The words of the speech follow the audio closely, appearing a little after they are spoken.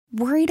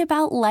Worried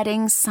about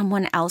letting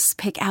someone else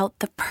pick out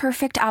the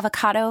perfect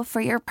avocado for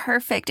your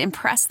perfect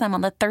impress them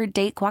on the third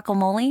date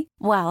guacamole?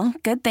 Well,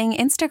 good thing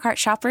Instacart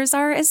shoppers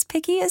are as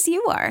picky as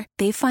you are.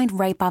 They find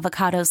ripe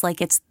avocados like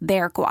it's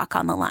their guac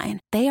on the line.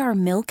 They are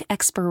milk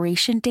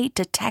expiration date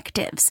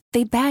detectives.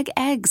 They bag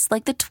eggs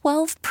like the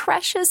 12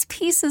 precious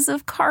pieces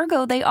of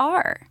cargo they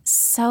are.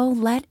 So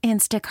let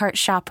Instacart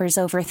shoppers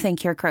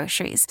overthink your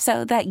groceries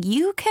so that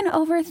you can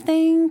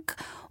overthink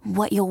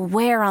what you'll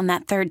wear on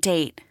that third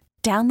date.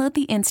 Download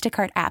the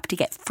Instacart app to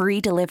get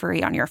free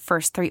delivery on your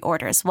first 3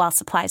 orders while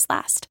supplies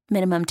last.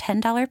 Minimum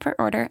 $10 per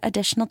order.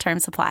 Additional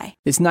terms apply.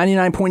 It's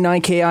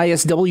 99.9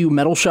 KISW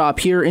Metal Shop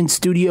here in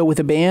studio with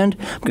a band.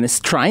 I'm going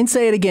to try and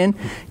say it again.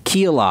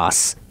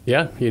 Kialas.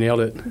 Yeah, you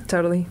nailed it.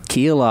 Totally.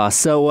 Kialas.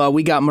 So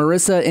we got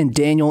Marissa and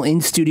Daniel in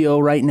studio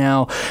right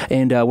now,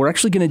 and we're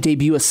actually going to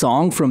debut a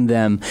song from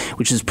them,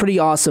 which is pretty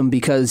awesome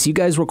because you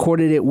guys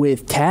recorded it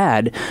with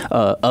Tad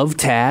of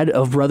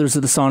Brothers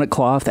of the Sonic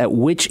Cloth at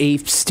Witch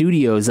Ape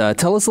Studios.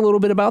 Tell us a little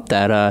bit about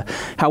that.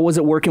 How was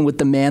it working with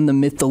the man, the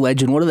myth, the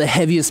legend? What are the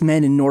heaviest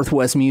men in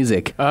Northwest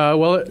music?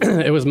 Well,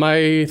 it was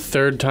my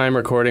third time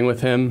recording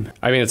with him.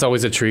 I mean, it's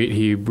always a treat.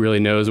 He really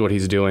knows what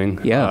he's doing,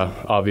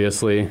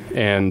 obviously,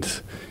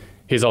 and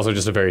he's also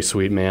just a very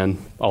sweet man.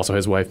 Also,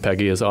 his wife,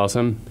 Peggy, is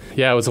awesome.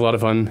 Yeah, it was a lot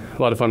of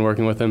fun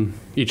working with him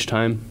each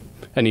time.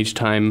 And each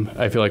time,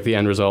 I feel like the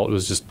end result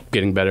was just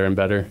getting better and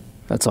better.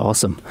 That's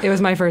awesome. It was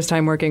my first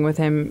time working with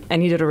him,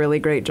 and he did a really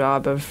great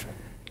job of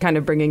kind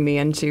of bringing me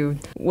into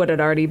what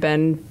had already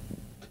been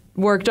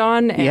worked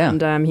on.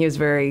 And he was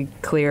very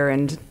clear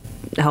and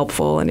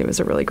helpful, and it was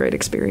a really great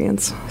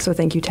experience. So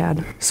thank you,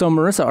 Tad. So,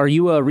 Marissa, are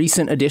you a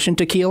recent addition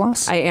to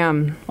Kialas? I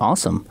am.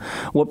 Awesome.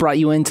 What brought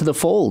you into the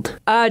fold?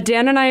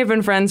 Dan and I have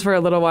been friends for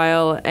a little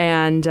while,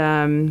 and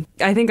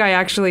I think I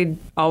actually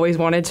always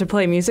wanted to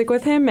play music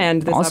with him,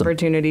 and this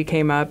opportunity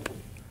came up,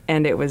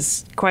 and it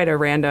was quite a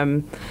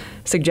random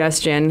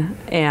suggestion,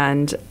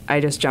 and I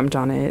just jumped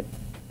on it.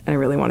 I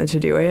really wanted to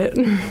do it.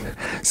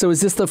 So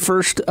is this the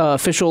first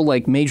official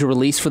major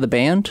release for the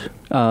band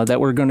that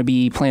we're going to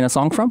be playing a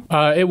song from?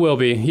 It will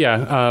be,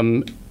 yeah.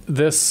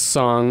 This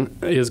song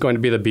is going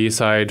to be the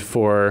B-side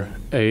for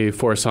a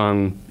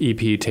 4-song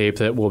EP tape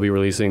that we'll be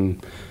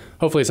releasing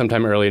hopefully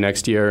sometime early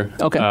next year.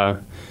 Okay.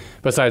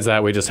 Besides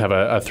that, we just have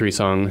a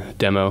 3-song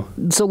demo.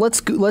 So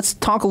let's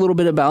talk a little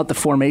bit about the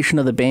formation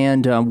of the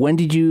band. Daniel, when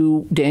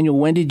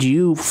did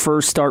you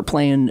first start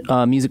playing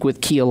music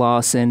with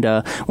Kialas, and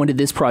when did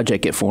this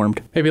project get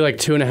formed? Maybe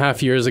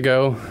 2.5 years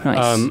ago.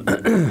 Nice.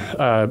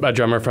 A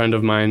drummer friend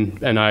of mine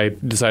and I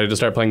decided to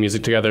start playing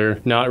music together,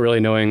 not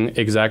really knowing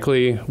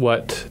exactly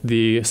what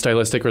the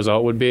stylistic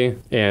result would be.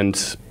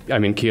 And I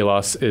mean,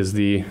 Kialas is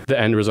the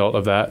end result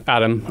of that.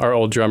 Adam, our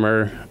old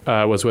drummer,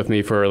 was with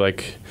me for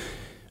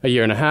a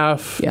year and a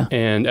half,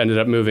 and ended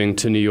up moving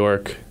to New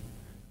York.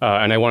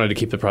 And I wanted to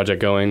keep the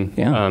project going.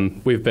 Yeah.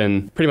 We've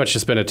been pretty much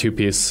just been a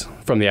 2-piece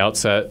from the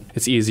outset.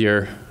 It's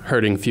easier,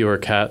 herding fewer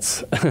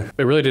cats.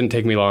 It really didn't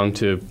take me long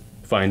to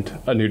find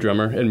a new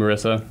drummer in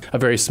Marissa. A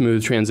very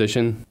smooth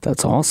transition.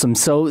 That's awesome.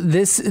 So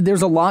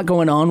there's a lot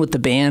going on with the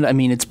band. I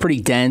mean, it's pretty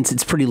dense,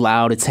 it's pretty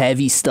loud, it's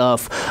heavy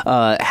stuff.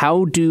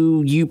 How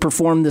do you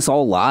perform this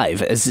all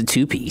live as a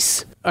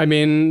 2-piece? I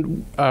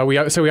mean, we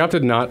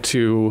opted not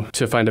to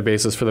find a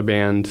bassist for the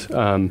band.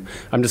 I'm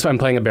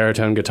playing a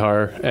baritone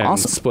guitar and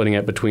splitting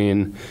it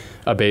between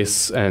a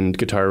bass and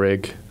guitar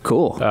rig.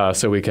 Cool.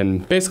 So we can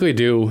basically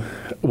do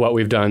what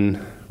we've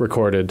done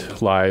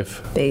recorded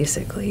live.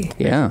 Basically.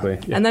 Yeah.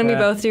 And then we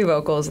both do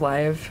vocals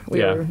live.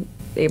 We were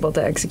able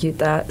to execute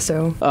that.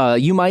 So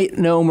you might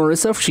know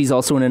Marissa. She's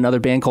also in another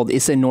band called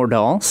Issa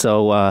Nordal.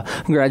 So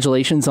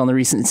congratulations on the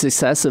recent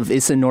success of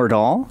Issa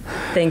Nordal.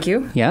 Thank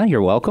you. Yeah,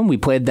 you're welcome. We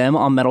played them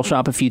on Metal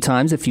Shop a few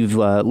times. If you've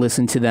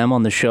listened to them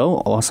on the show,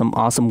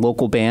 awesome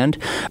local band.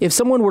 If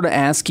someone were to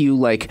ask you,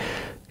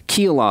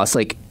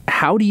 Kialas,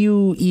 how do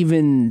you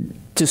even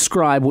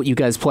describe what you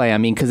guys play? I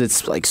mean, because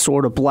it's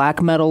sort of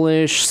black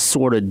metal-ish,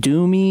 sort of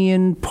doomy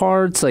in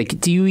parts.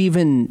 Do you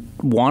even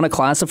want to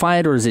classify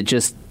it, or is it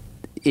just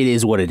it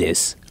is what it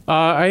is?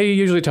 I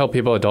usually tell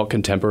people adult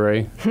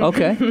contemporary.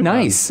 Okay,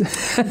 nice.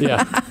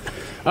 Yeah.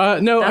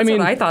 No, that's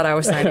what I thought I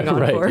was signing on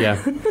right, for.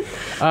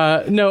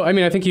 Yeah. No, I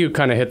mean, I think you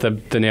kind of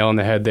hit the nail on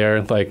the head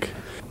there.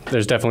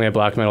 There's definitely a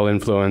black metal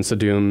influence, a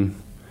doom,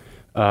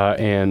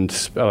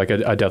 and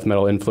a death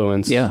metal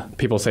influence. Yeah.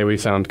 People say we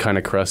sound kind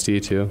of crusty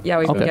too. Yeah,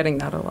 we've been getting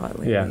that a lot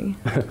lately. Yeah.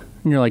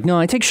 And you're like, no,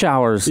 I take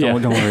showers.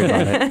 Don't worry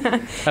about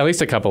it. At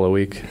least a couple a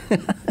week.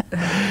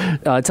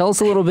 Tell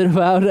us a little bit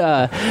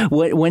about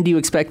when do you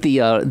expect the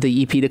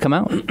EP to come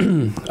out? With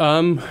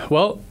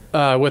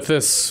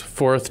this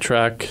 4th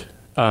track,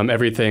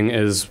 everything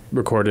is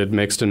recorded,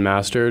 mixed, and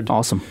mastered.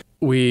 Awesome.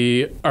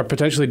 We are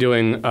potentially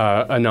doing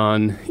a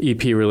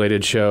non-EP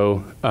related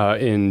show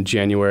in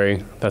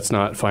January. That's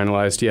not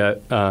finalized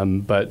yet,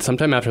 but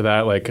sometime after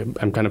that,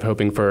 I'm kind of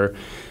hoping for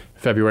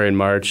February and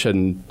March,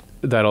 and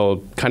that'll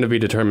kind of be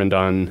determined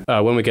on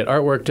when we get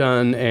artwork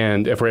done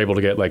and if we're able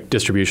to get like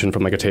distribution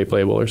from like a tape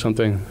label or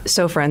something.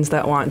 So friends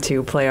that want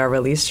to play our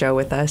release show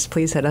with us,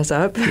 please hit us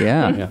up.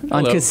 Yeah.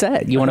 On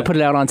cassette. You want to put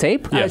it out on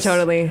tape? Yes.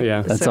 Totally.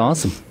 Yeah. That's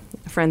awesome.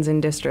 Friends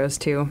in distros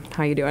too.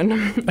 How you doing?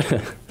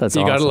 That's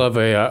you awesome. gotta love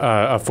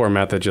a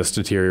format that just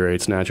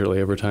deteriorates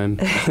naturally over time.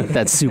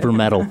 That's super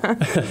metal.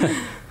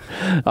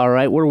 All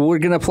right, we're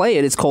going to play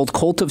it. It's called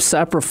Cult of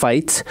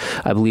Saprophyte.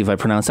 I believe I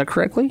pronounced that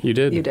correctly. You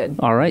did. You did.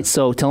 All right,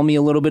 so tell me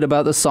a little bit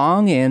about the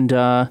song, and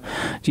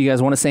do you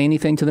guys want to say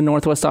anything to the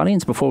Northwest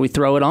audience before we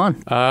throw it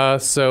on?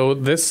 So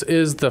this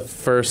is the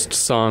first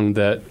song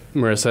that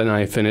Marissa and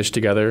I finished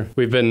together.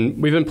 We've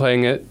been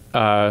playing it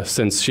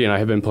since she and I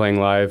have been playing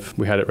live.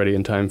 We had it ready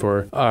in time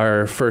for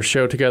our first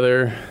show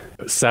together.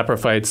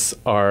 Saprophytes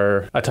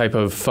are a type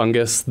of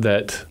fungus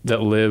that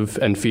live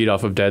and feed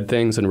off of dead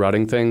things and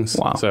rotting things.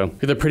 Wow. So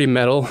they're pretty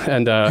metal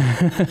and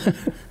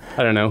I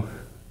don't know,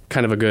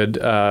 kind of a good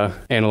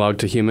analog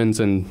to humans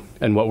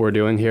and what we're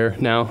doing here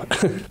now.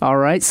 All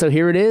right, so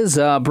here it is,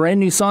 a brand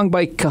new song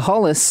by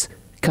Kahalis.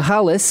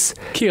 Kealas.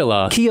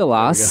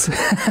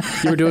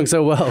 You were doing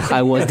so well.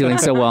 I was doing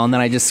so well, and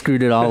then I just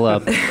screwed it all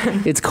up.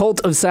 It's Cult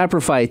of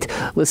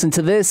Saprophyte. Listen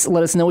to this.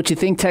 Let us know what you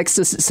think. Text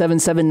us at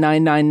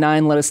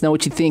 77999. Let us know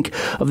what you think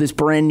of this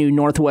brand new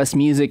Northwest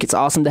music. It's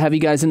awesome to have you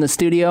guys in the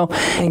studio.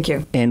 Thank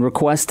you. And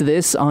request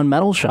this on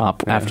Metal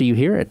Shop after you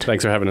hear it.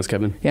 Thanks for having us,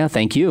 Kevin. Yeah,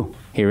 thank you.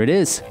 Here it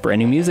is. Brand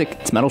new music.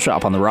 It's Metal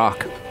Shop on The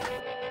Rock.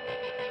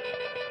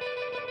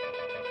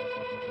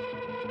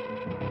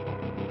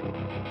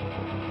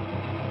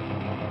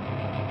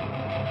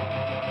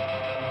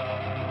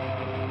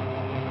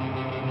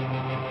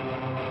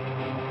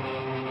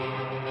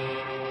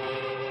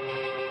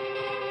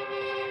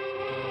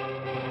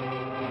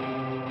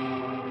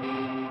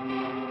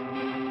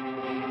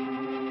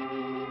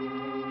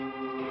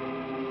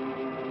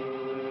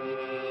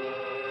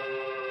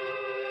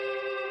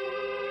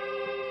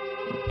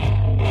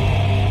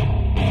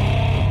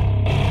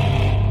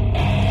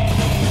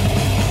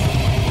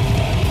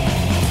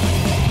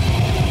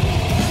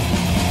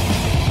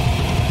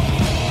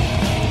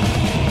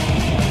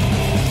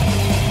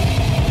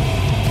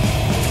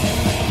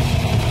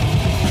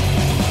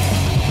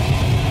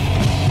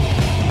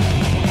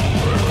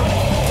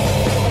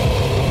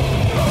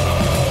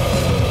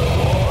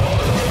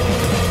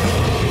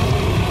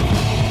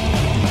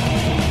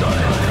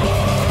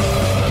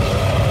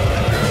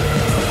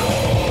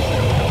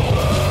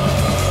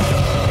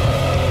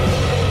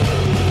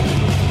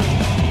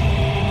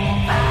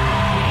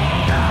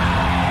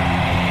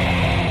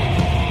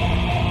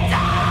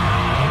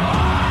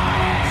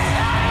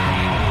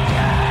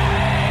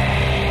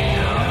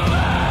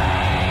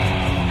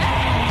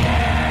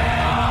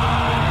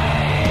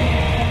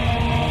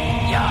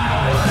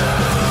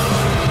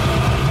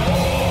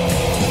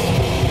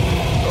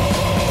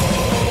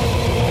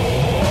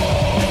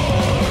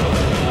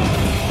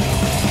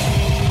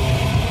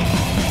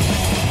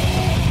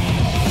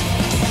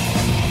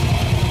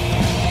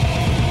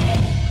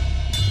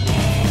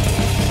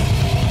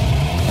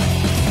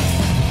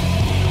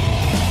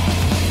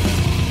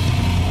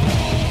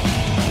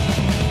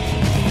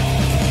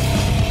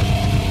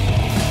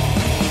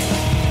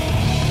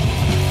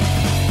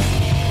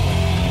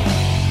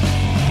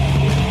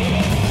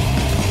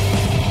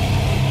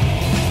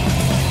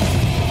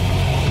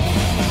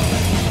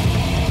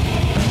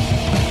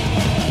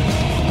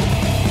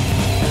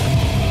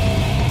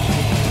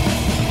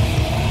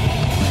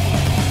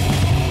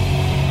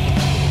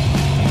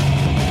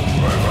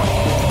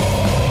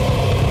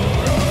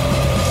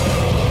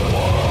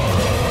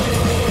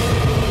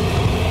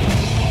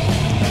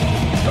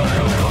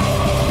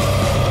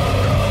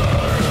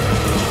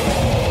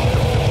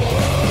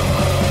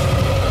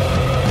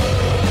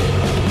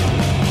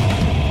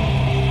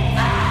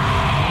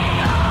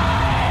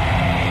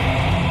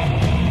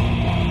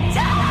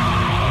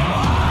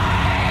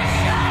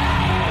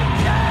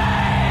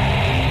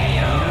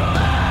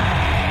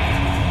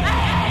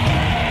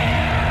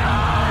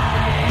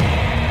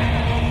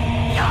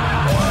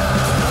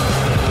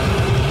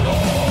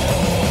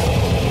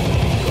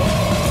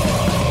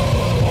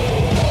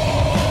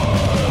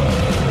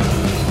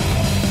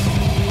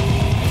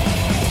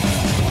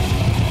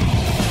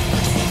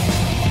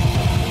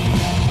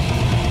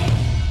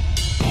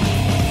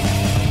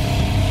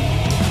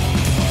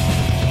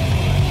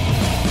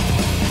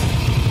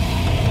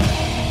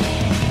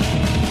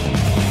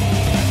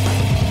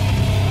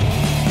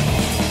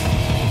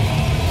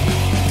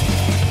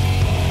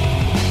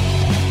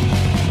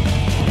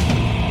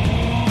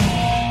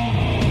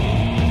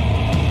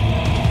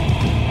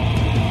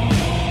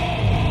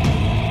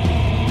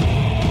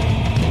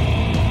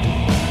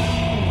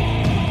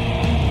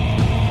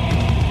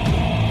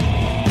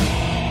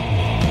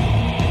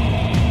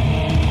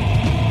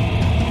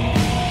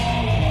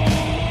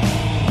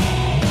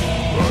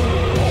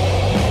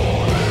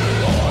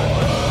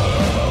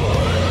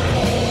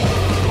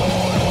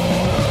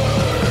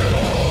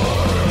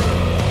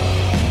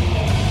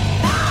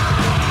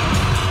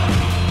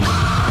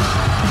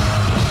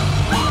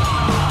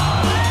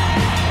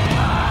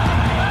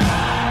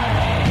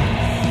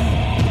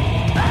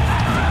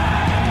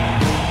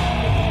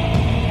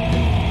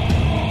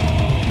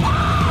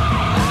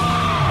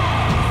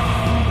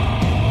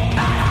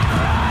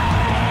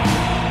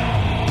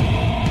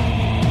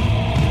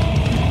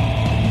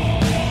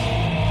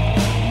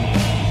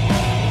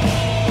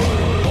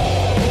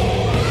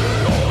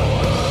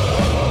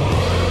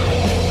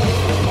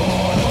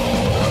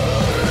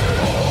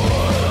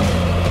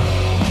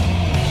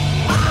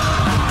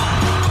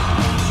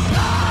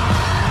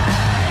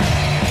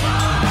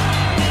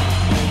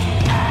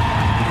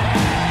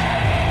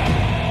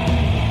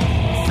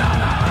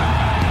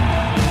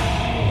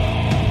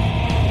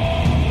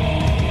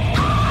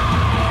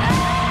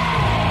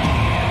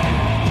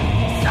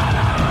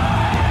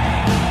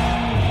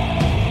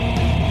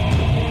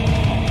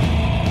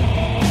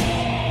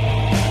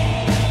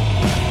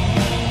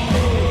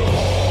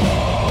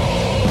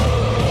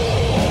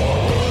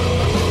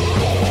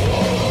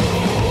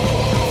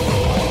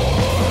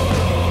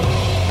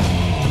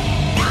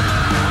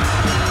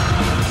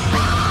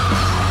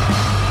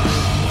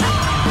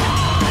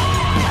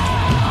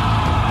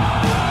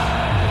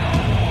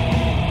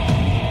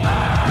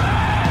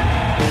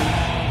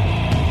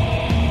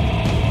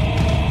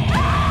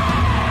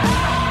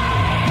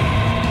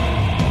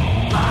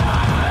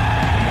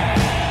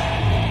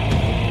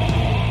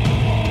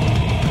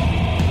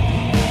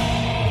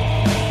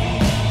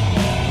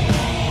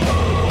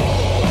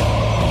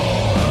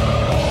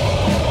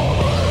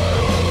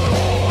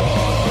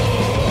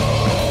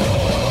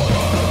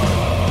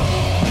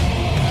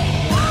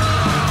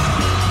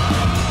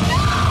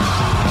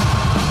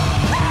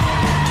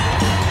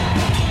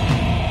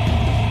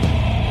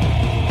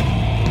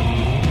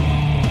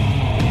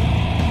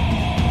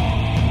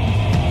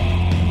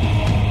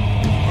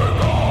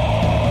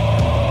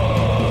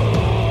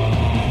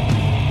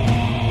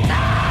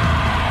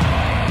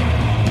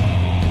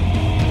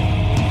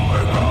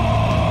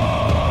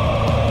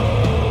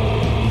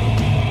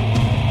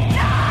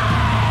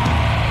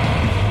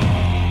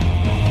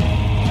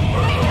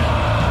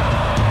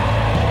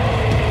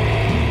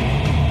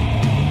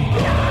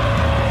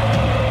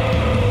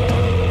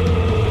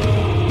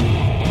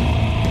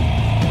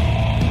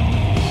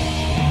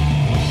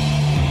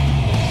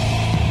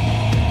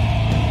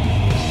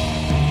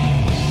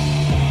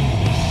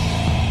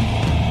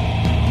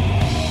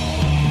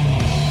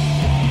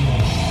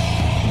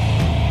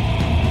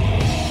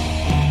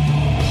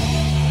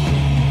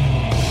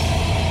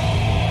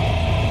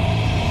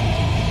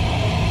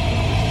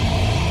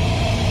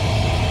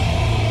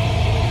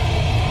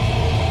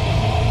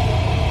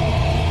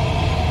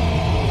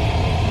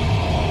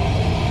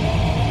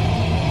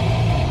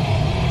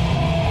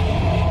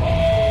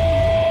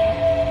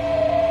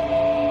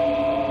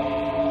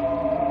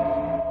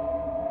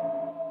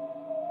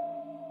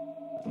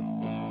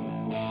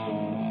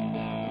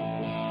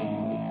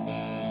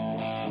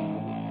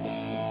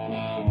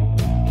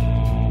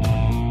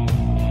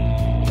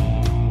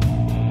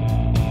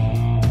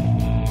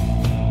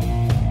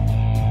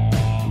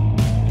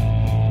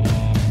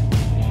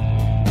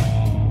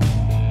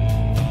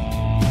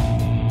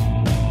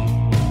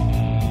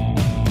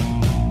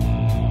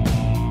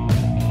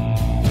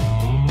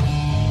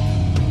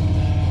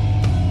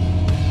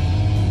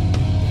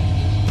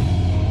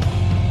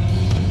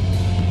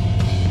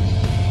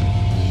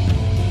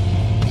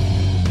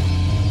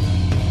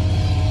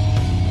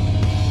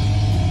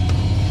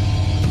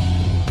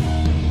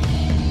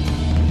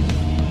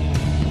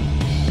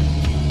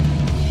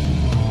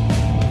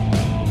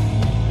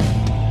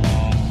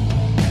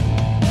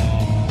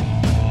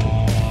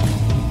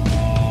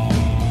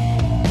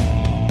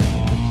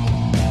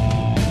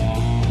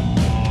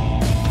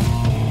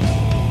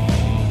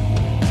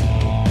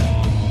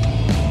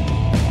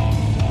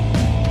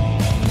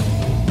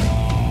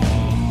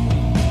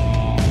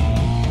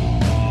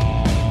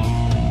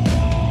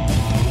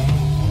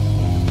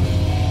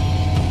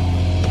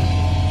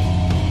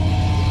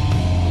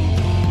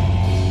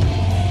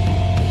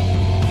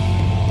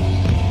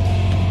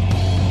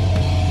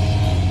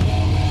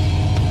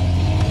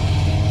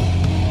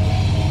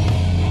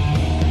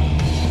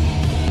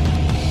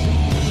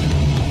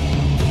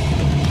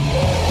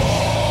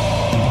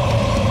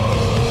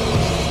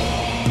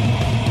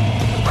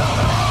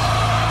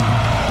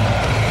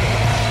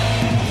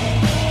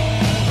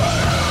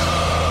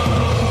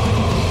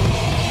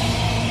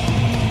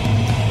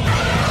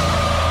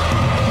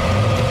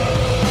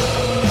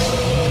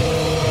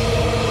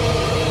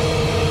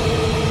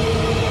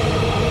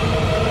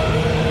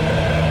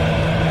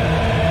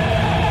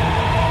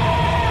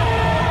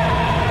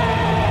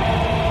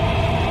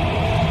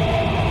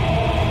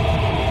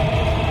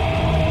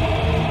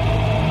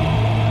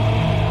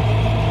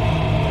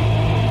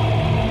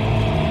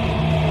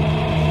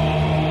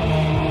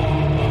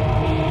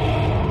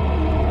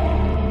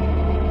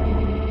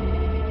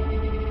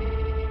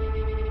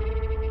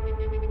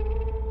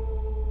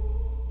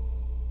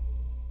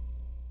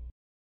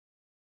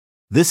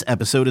 This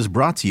episode is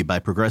brought to you by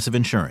Progressive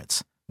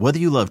Insurance. Whether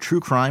you love true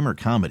crime or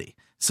comedy,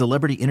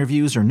 celebrity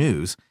interviews or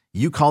news,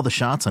 you call the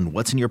shots on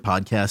what's in your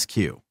podcast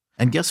queue.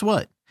 And guess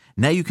what?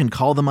 Now you can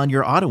call them on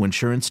your auto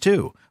insurance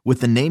too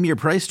with the Name Your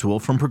Price tool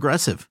from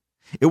Progressive.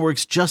 It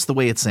works just the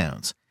way it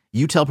sounds.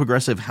 You tell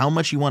Progressive how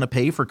much you want to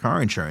pay for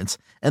car insurance,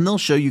 and they'll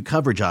show you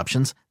coverage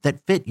options that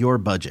fit your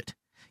budget.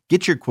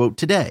 Get your quote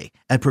today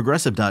at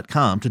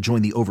Progressive.com to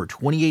join the over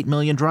 28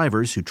 million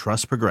drivers who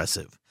trust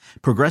Progressive.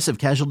 Progressive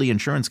Casualty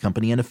Insurance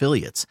Company and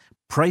Affiliates.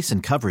 Price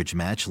and coverage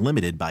match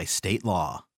limited by state law.